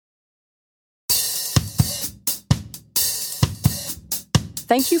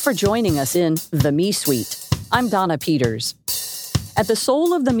Thank you for joining us in The Me Suite. I'm Donna Peters. At the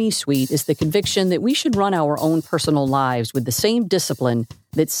soul of The Me Suite is the conviction that we should run our own personal lives with the same discipline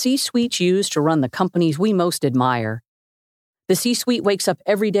that C-suites use to run the companies we most admire. The C-suite wakes up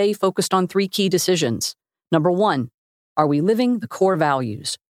every day focused on 3 key decisions. Number 1, are we living the core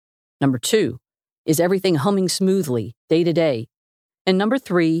values? Number 2, is everything humming smoothly day to day? And number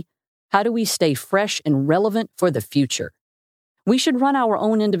 3, how do we stay fresh and relevant for the future? We should run our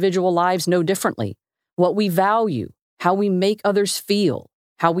own individual lives no differently. What we value, how we make others feel,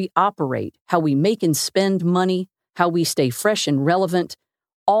 how we operate, how we make and spend money, how we stay fresh and relevant,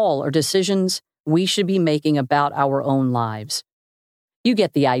 all are decisions we should be making about our own lives. You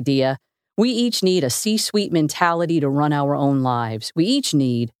get the idea. We each need a C-suite mentality to run our own lives. We each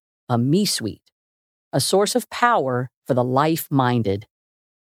need a Me Suite, a source of power for the life-minded.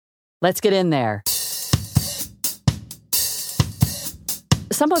 Let's get in there.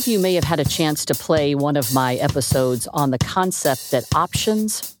 Some of you may have had a chance to play one of my episodes on the concept that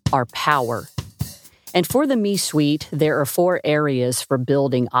options are power. And for the Me Suite, there are 4 areas for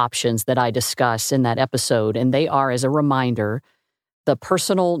building options that I discuss in that episode, and they are, as a reminder, the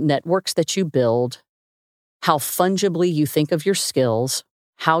personal networks that you build, how fungibly you think of your skills,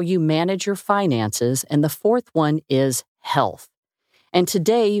 how you manage your finances, and the 4th one is health. And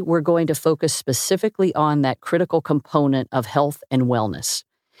today, we're going to focus specifically on that critical component of health and wellness.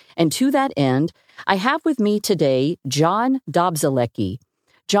 And to that end, I have with me today John Dobzalecki.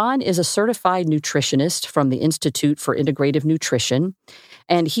 John is a certified nutritionist from the Institute for Integrative Nutrition,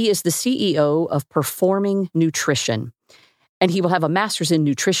 and he is the CEO of Performing Nutrition. And he will have a master's in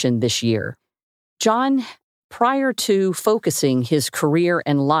nutrition this year. John, prior to focusing his career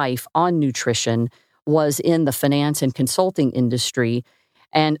and life on nutrition, was in the finance and consulting industry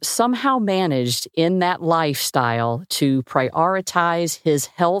and somehow managed in that lifestyle to prioritize his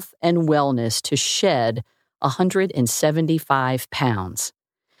health and wellness to shed 175 pounds.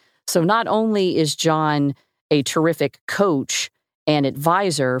 So not only is John a terrific coach and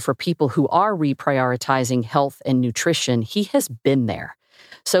advisor for people who are reprioritizing health and nutrition, he has been there.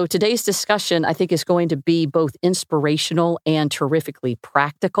 So today's discussion, I think, is going to be both inspirational and terrifically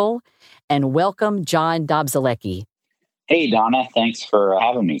practical. And welcome, John Dobzalecki. Hey, Donna. Thanks for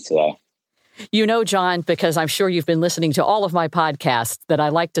having me today. You know, John, because I'm sure you've been listening to all of my podcasts, that I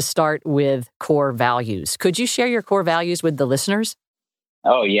like to start with core values. Could you share your core values with the listeners?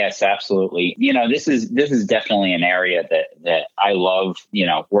 Oh, yes, absolutely. This is definitely an area that I love,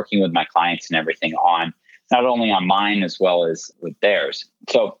 working with my clients and everything on, not only on mine as well as with theirs.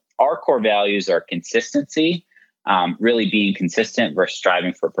 So our core values are consistency, really being consistent versus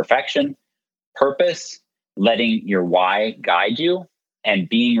striving for perfection, purpose, letting your why guide you, and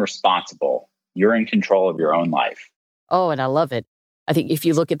being responsible. You're in control of your own life. Oh, and I love it. I think if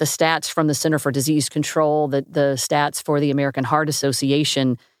you look at the stats from the Center for Disease Control, the stats for the American Heart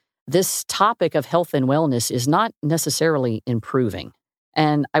Association, this topic of health and wellness is not necessarily improving.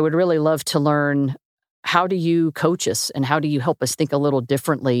 And I would really love to learn, how do you coach us and how do you help us think a little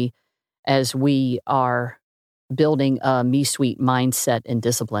differently as we are building a Me Suite mindset and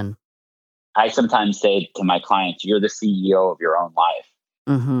discipline? I sometimes say to my clients, you're the CEO of your own life.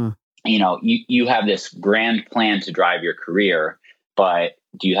 Mm-hmm. You have this grand plan to drive your career, but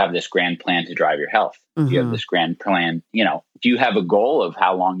do you have this grand plan to drive your health? Mm-hmm. Do you have this grand plan? Do you have a goal of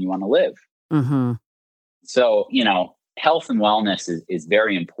how long you want to live? Mm-hmm. So, health and wellness is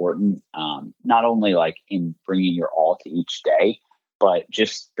very important, not only like in bringing your all to each day, but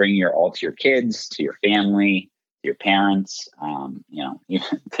just bringing your all to your kids, to your family, to your parents,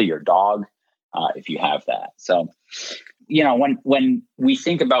 to your dog, if you have that. So, when I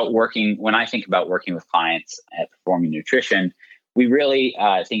think about working with clients at Performing Nutrition, we really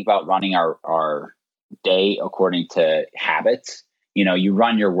think about running our day according to habits. You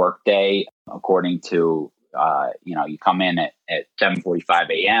run your work day according to, you come in at 7:45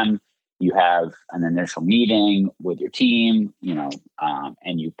 a.m., you have an initial meeting with your team,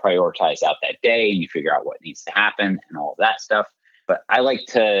 and you prioritize out that day and you figure out what needs to happen and all of that stuff. But I like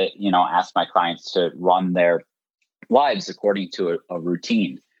to, ask my clients to run their lives according to a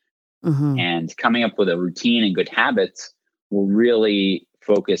routine. Mm-hmm. And coming up with a routine and good habits will really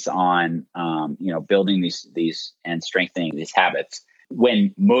focus on, building these and strengthening these habits.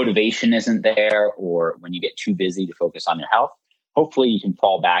 When motivation isn't there, or when you get too busy to focus on your health, hopefully you can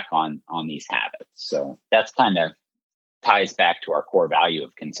fall back on these habits. So that's kind of ties back to our core value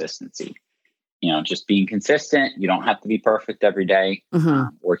of consistency. Just being consistent. You don't have to be perfect every day.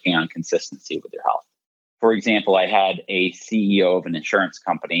 Mm-hmm. Working on consistency with your health. For example, I had a CEO of an insurance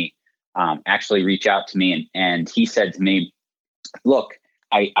company actually reach out to me, and he said to me, look,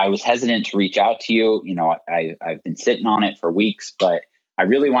 I was hesitant to reach out to you. I've been sitting on it for weeks, but I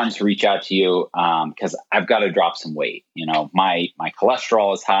really wanted to reach out to you because I've got to drop some weight. My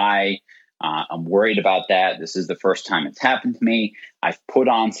cholesterol is high. I'm worried about that. This is the first time it's happened to me. I've put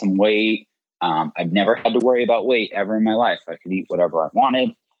on some weight. I've never had to worry about weight ever in my life. I could eat whatever I wanted,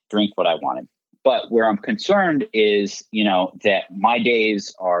 drink what I wanted. But where I'm concerned is, that my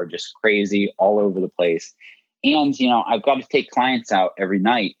days are just crazy all over the place. And, I've got to take clients out every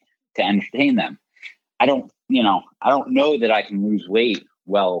night to entertain them. I don't know that I can lose weight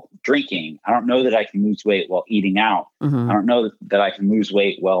while drinking. I don't know that I can lose weight while eating out. Mm-hmm. I don't know that I can lose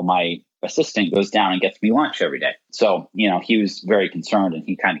weight while my assistant goes down and gets me lunch every day. So, he was very concerned, and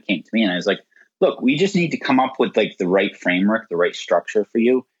he kind of came to me and I was like, look, we just need to come up with like the right framework, the right structure for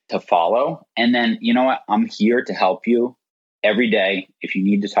you to follow. And then, you know what? I'm here to help you every day. If you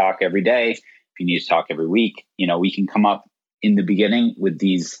need to talk every day, if you need to talk every week, we can come up in the beginning with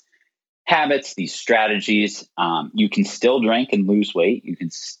these habits, these strategies. You can still drink and lose weight. You can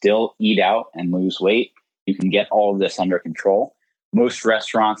still eat out and lose weight. You can get all of this under control. Most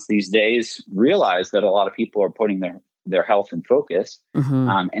restaurants these days realize that a lot of people are putting their health in focus,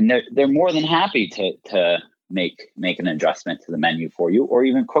 Mm-hmm. and they're more than happy to make an adjustment to the menu for you, or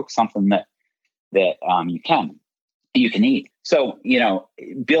even cook something that you can eat. So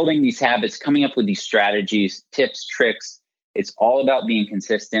building these habits, coming up with these strategies, tips, tricks. It's all about being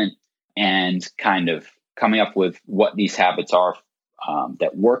consistent and kind of coming up with what these habits are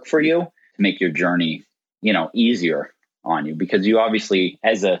that work for you to make your journey easier on you, because you obviously,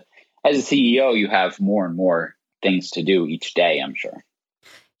 as a CEO, you have more and more things to do each day, I'm sure.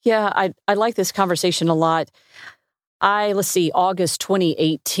 Yeah, I like this conversation a lot. Let's see, August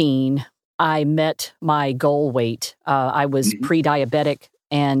 2018, I met my goal weight. I was pre-diabetic,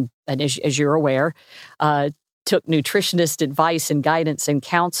 and as you're aware, took nutritionist advice and guidance and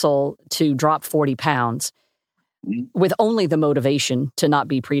counsel to drop 40 pounds with only the motivation to not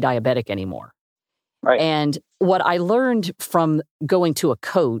be pre-diabetic anymore. Right. And what I learned from going to a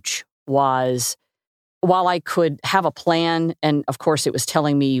coach was, while I could have a plan, and of course it was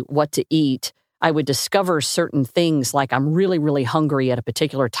telling me what to eat, I would discover certain things like I'm really, really hungry at a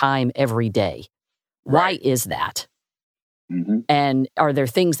particular time every day. Why is that? Mm-hmm. And are there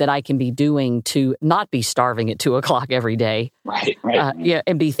things that I can be doing to not be starving at 2:00 every day? Right. Yeah,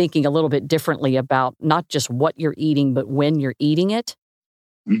 and be thinking a little bit differently about not just what you're eating, but when you're eating it.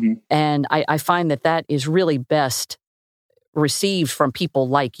 Mm-hmm. And I find that is really best received from people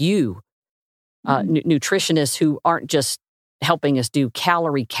like you, nutritionists who aren't just helping us do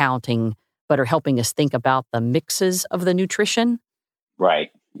calorie counting, but are helping us think about the mixes of the nutrition.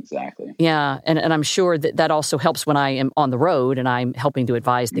 Right. Exactly. Yeah. And I'm sure that also helps when I am on the road and I'm helping to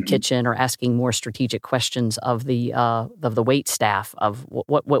advise the kitchen or asking more strategic questions of the wait staff of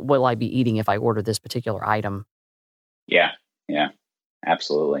what will I be eating if I order this particular item. Yeah.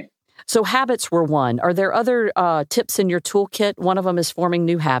 Absolutely. So habits were one. Are there other tips in your toolkit? One of them is forming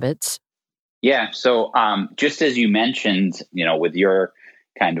new habits. Yeah. So just as you mentioned, with your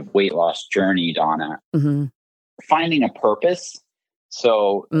kind of weight loss journey, Donna, finding a purpose.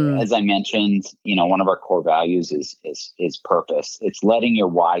 So as I mentioned, one of our core values is purpose. It's letting your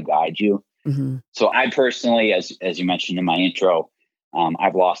why guide you. Mm-hmm. So I personally, as you mentioned in my intro,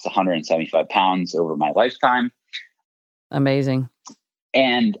 I've lost 175 pounds over my lifetime. Amazing.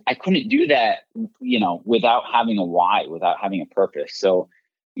 And I couldn't do that, without having a why, without having a purpose. So,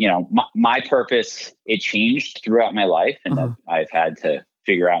 my purpose, it changed throughout my life, and I've had to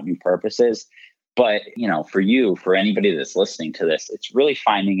figure out new purposes. But, for anybody that's listening to this, it's really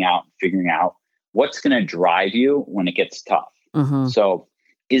figuring out what's going to drive you when it gets tough. Mm-hmm. So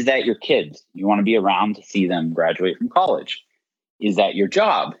is that your kids? You want to be around to see them graduate from college? Is that your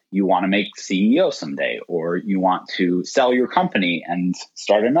job? You want to make CEO someday, or you want to sell your company and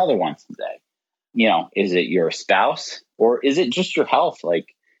start another one someday? Is it your spouse, or is it just your health? Like,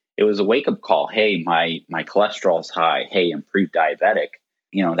 it was a wake-up call. Hey, my cholesterol is high. Hey, I'm pre-diabetic.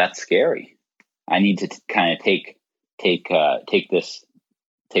 That's scary. I need to kind of take this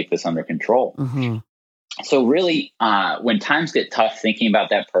under control. Mm-hmm. So really, when times get tough, thinking about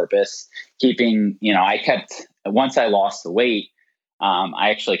that purpose, once I lost the weight, I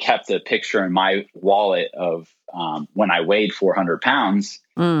actually kept a picture in my wallet of when I weighed 400 pounds.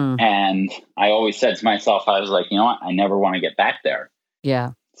 And I always said to myself, I was like, you know what? I never want to get back there.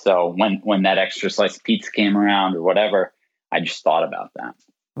 Yeah. So when that extra slice of pizza came around or whatever, I just thought about that.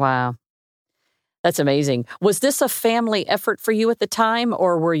 Wow. That's amazing. Was this a family effort for you at the time,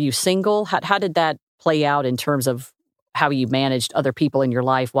 or were you single? How did that play out in terms of how you managed other people in your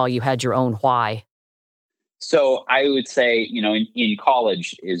life while you had your own why? So I would say, in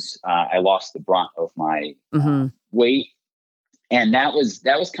college I lost the brunt of my weight. And that was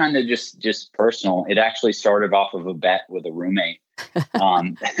kind of just personal. It actually started off of a bet with a roommate.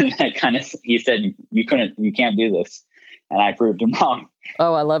 He said, you can't do this. And I proved him wrong.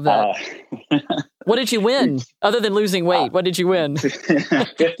 Oh, I love that. What did you win other than losing weight? What did you win?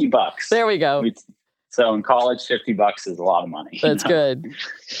 $50. There we go. So in college, $50 is a lot of money. That's good.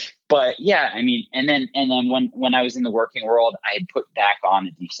 But yeah, I mean, and then when I was in the working world, I had put back on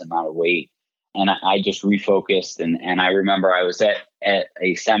a decent amount of weight, and I just refocused. And I remember I was at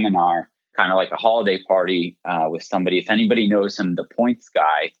a seminar, kind of like a holiday party, with somebody. If anybody knows him, the points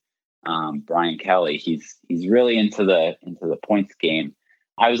guy, Brian Kelly, he's really into the points game.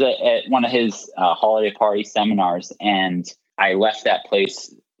 I was at one of his holiday party seminars, and I left that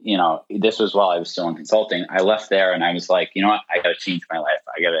place. This was while I was still in consulting. I left there and I was like, you know what? I got to change my life.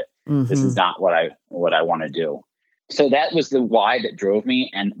 This is not what I want to do. So that was the why that drove me.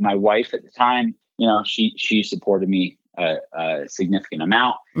 And my wife at the time, she supported me a significant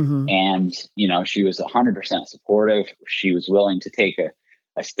amount. And, she was 100% supportive. She was willing to take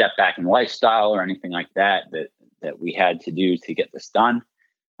a step back in lifestyle or anything like that we had to do to get this done.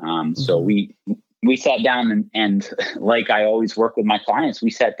 So we sat down and like I always work with my clients, we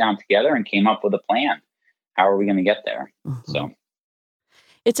sat down together and came up with a plan. How are we going to get there? So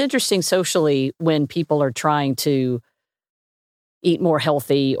it's interesting socially when people are trying to eat more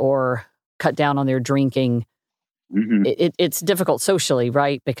healthy or cut down on their drinking. It's difficult socially,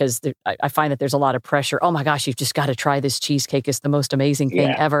 right? Because I find that there's a lot of pressure. Oh my gosh, you've just got to try this cheesecake. It's the most amazing thing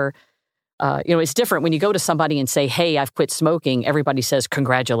ever. It's different when you go to somebody and say, hey, I've quit smoking. Everybody says,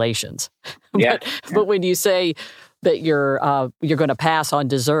 congratulations. But when you say that you're going to pass on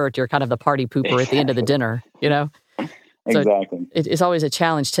dessert, you're kind of the party pooper at the end of the dinner, Exactly. So it's always a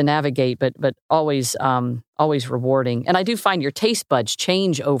challenge to navigate, but always rewarding. And I do find your taste buds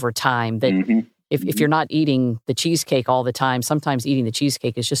change over time. That if you're not eating the cheesecake all the time, sometimes eating the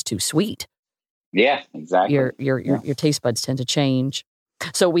cheesecake is just too sweet. Yeah, exactly. Your taste buds tend to change.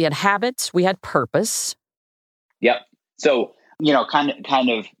 So we had habits, we had purpose. Yep. So, kind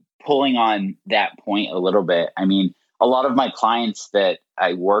of pulling on that point a little bit. I mean, a lot of my clients that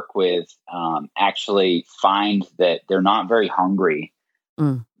I work with actually find that they're not very hungry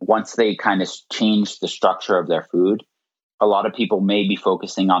once they kind of change the structure of their food. A lot of people may be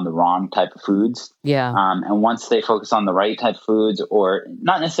focusing on the wrong type of foods. Yeah. And once they focus on the right type of foods, or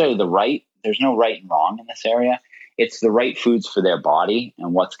not necessarily there's no right and wrong in this area. It's the right foods for their body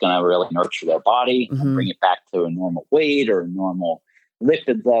and what's going to really nurture their body and bring it back to a normal weight or a normal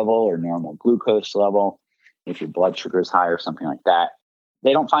lipid level or normal glucose level. If your blood sugar is high or something like that,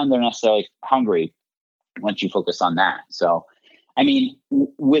 they don't find they're necessarily hungry once you focus on that. So, I mean,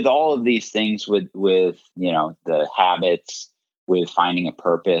 with all of these things, with the habits, with finding a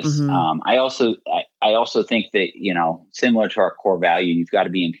purpose, I also think that similar to our core value, you've got to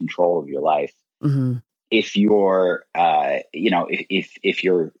be in control of your life. If you're, if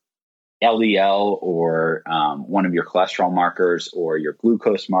your LDL or one of your cholesterol markers or your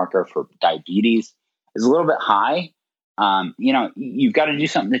glucose marker for diabetes is a little bit high, you've got to do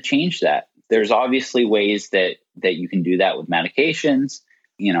something to change that. There's obviously ways that you can do that with medications.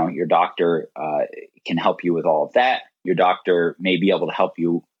 Your doctor can help you with all of that. Your doctor may be able to help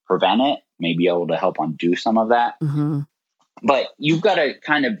you prevent it, may be able to help undo some of that. But you've got to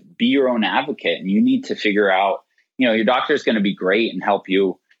kind of be your own advocate, and you need to figure out, your doctor is going to be great and help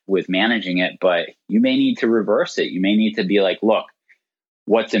you with managing it, but you may need to reverse it. You may need to be like, look,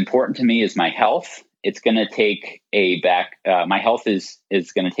 what's important to me is my health. It's going to take my health is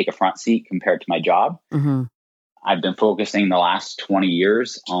going to take a front seat compared to my job. I've been focusing the last 20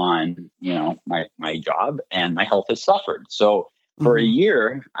 years on, my job, and my health has suffered. So for a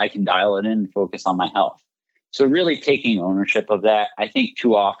year, I can dial it in and focus on my health. So really taking ownership of that. I think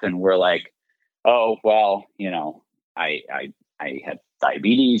too often we're like, oh, well, I have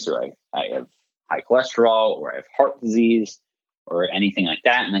diabetes, or I have high cholesterol, or I have heart disease, or anything like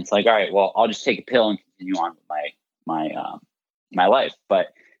that. And it's like, all right, well, I'll just take a pill and continue on with my life.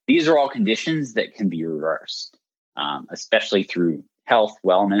 But these are all conditions that can be reversed, especially through health,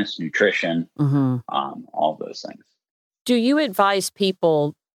 wellness, nutrition, all those things. Do you advise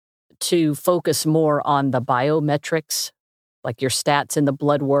people to focus more on the biometrics, like your stats in the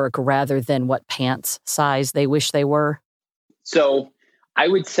blood work, rather than what pants size they wish they were? So I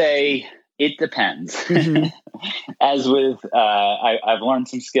would say it depends. As with, I've learned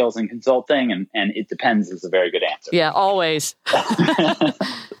some skills in consulting, and it depends is a very good answer. Yeah, always.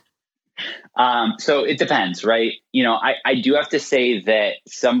 So it depends, right? I do have to say that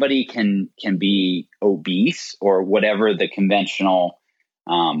somebody can be obese or whatever the conventional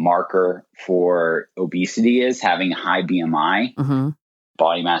marker for obesity is, having a high BMI, Mm-hmm.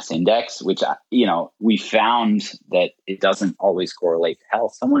 body mass index, which, we found that it doesn't always correlate to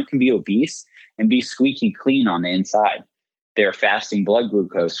health. Someone can be obese and be squeaky clean on the inside. Their fasting blood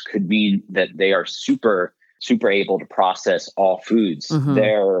glucose could mean that they are super, super able to process all foods. Mm-hmm.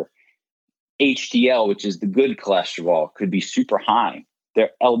 Their HDL, which is the good cholesterol, could be super high. Their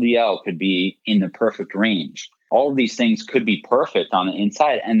LDL could be in the perfect range. All of these things could be perfect on the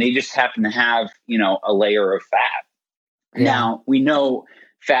inside, and they just happen to have, a layer of fat. Yeah. Now, we know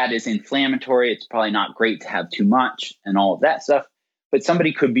fat is inflammatory. It's probably not great to have too much and all of that stuff, but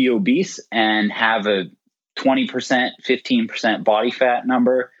somebody could be obese and have a 20%, 15% body fat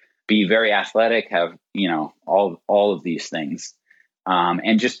number, be very athletic, have, all of these things.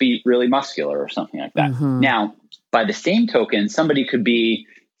 And just be really muscular or something like that. Mm-hmm. Now, by the same token, somebody could be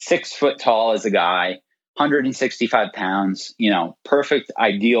 6 foot tall as a guy, 165 pounds, perfect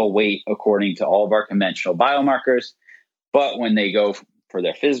ideal weight according to all of our conventional biomarkers. But when they go for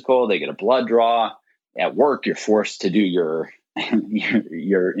their physical, they get a blood draw. At work, you're forced to do your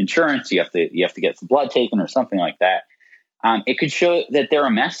insurance. You have to get some blood taken or something like that. It could show that they're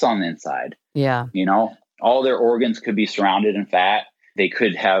a mess on the inside. Yeah. All their organs could be surrounded in fat. They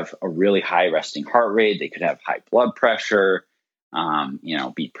could have a really high resting heart rate. They could have high blood pressure,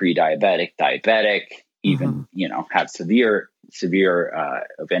 be pre-diabetic, diabetic, even, have severe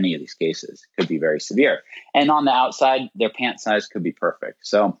of any of these cases. Could be very severe. And on the outside, their pant size could be perfect.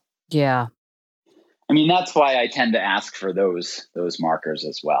 So, yeah. That's why I tend to ask for those markers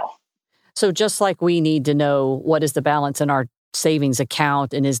as well. So just like we need to know what is the balance in our savings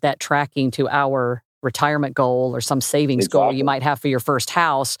account, and is that tracking to our retirement goal or some savings goal you might have for your first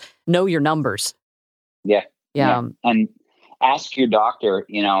house, know your numbers. Yeah. Yeah. And ask your doctor,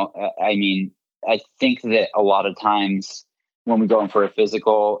 I think that a lot of times when we go in for a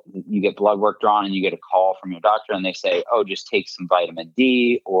physical, you get blood work drawn and you get a call from your doctor and they say, oh, just take some vitamin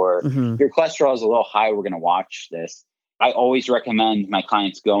D, or your cholesterol is a little high. We're going to watch this. I always recommend my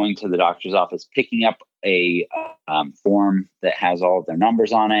clients going to the doctor's office, picking up a form that has all of their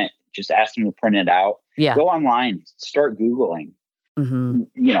numbers on it. Just ask them to print it out. Yeah. Go online, start Googling.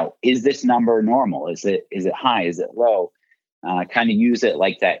 Is this number normal? Is it high? Is it low? Kind of use it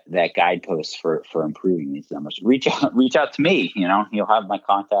like that guidepost for improving these numbers. Reach out to me. You'll have my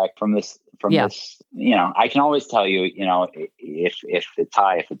contact from this. I can always tell you, if it's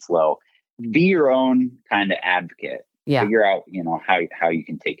high, if it's low. Be your own kind of advocate. Yeah. Figure out, how you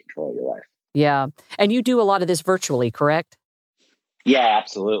can take control of your life. Yeah. And you do a lot of this virtually, correct? Yeah,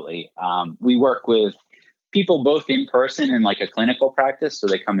 absolutely. We work with people both in person and like a clinical practice. So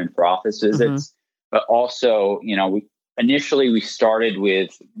they come in for office visits, but also, initially we started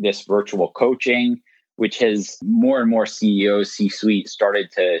with this virtual coaching, which has more and more CEOs, C-suite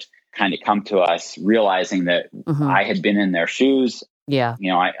started to kind of come to us, realizing that I had been in their shoes. Yeah.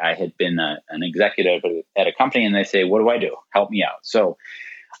 I had been an executive at a company, and they say, what do I do? Help me out. So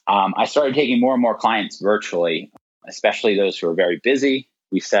I started taking more and more clients virtually, especially those who are very busy.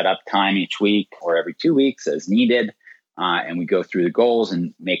 We set up time each week or every 2 weeks as needed, and we go through the goals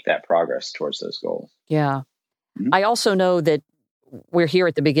and make that progress towards those goals. Yeah. I also know that we're here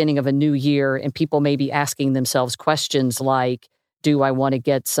at the beginning of a new year, and people may be asking themselves questions like, do I want to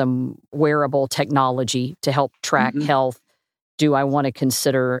get some wearable technology to help track health? Do I want to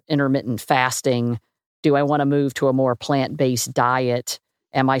consider intermittent fasting? Do I want to move to a more plant-based diet?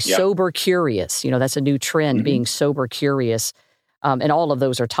 Am I sober curious? That's a new trend, being sober curious. And all of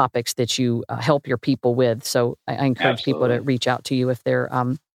those are topics that you help your people with. So I encourage people to reach out to you if they're,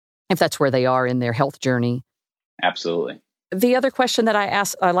 if that's where they are in their health journey. Absolutely. The other question that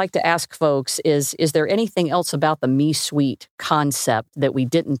I like to ask folks is there anything else about the Me Suite concept that we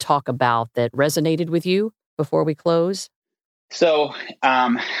didn't talk about that resonated with you before we close? So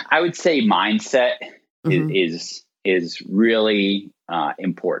I would say mindset is really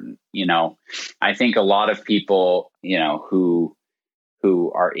important. I think a lot of people,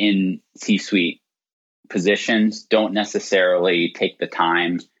 who are in C-suite positions don't necessarily take the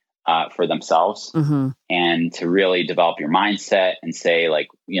time for themselves and to really develop your mindset and say, like,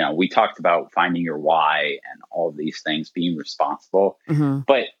 we talked about finding your why and all of these things, being responsible,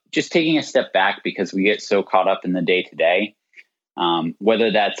 but just taking a step back, because we get so caught up in the day to day.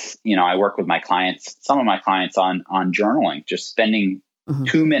 Whether that's, I work with some of my clients on journaling, just spending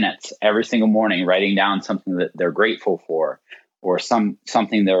 2 minutes every single morning, writing down something that they're grateful for, or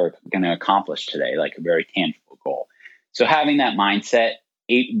something they're going to accomplish today, like a very tangible goal. So having that mindset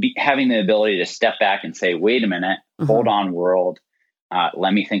having the ability to step back and say, wait a minute, hold on, world.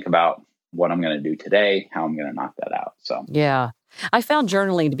 Let me think about what I'm going to do today, how I'm going to knock that out. So, yeah, I found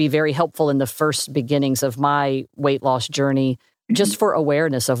journaling to be very helpful in the first beginnings of my weight loss journey, just for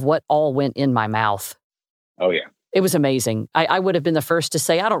awareness of what all went in my mouth. Oh, yeah. It was amazing. I would have been the first to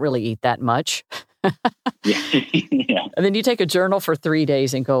say, I don't really eat that much. Yeah. And then you take a journal for 3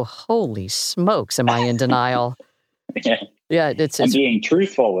 days and go, holy smokes, am I in denial? Yeah, it's being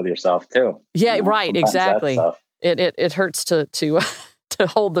truthful with yourself too. Yeah, right, exactly. It hurts to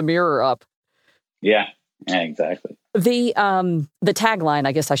hold the mirror up. Yeah, exactly. The tagline,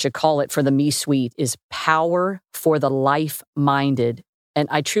 I guess I should call it, for the Me Suite is power for the life-minded. And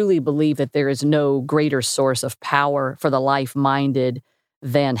I truly believe that there is no greater source of power for the life-minded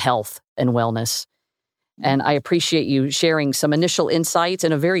than health and wellness. And I appreciate you sharing some initial insights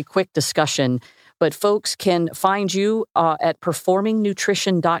and a very quick discussion. But folks can find you at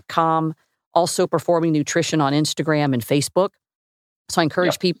performingnutrition.com, also Performing Nutrition on Instagram and Facebook. So I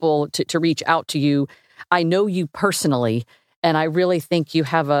encourage people to reach out to you. I know you personally, and I really think you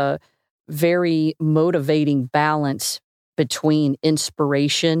have a very motivating balance between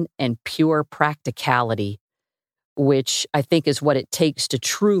inspiration and pure practicality, which I think is what it takes to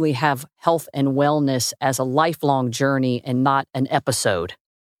truly have health and wellness as a lifelong journey and not an episode.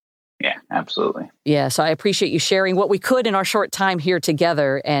 Yeah, absolutely. Yeah, so I appreciate you sharing what we could in our short time here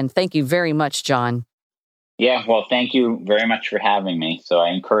together, and thank you very much, John. Yeah, well, thank you very much for having me. So I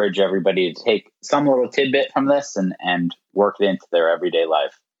encourage everybody to take some little tidbit from this and work it into their everyday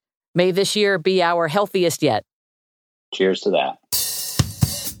life. May this year be our healthiest yet. Cheers to that.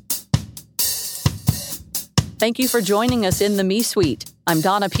 Thank you for joining us in the Me Suite. I'm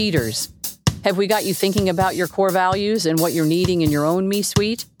Donna Peters. Have we got you thinking about your core values and what you're needing in your own Me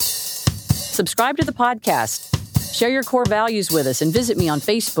Suite? Subscribe to the podcast. Share your core values with us and visit me on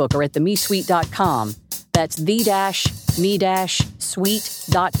Facebook or at themesuite.com. That's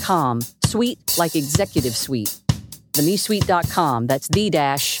the-me-suite.com. Suite like executive suite. Themesuite.com. That's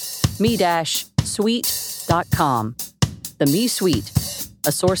the-me-suite.com. The Me Suite,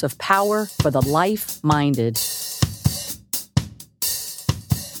 a source of power for the life-minded.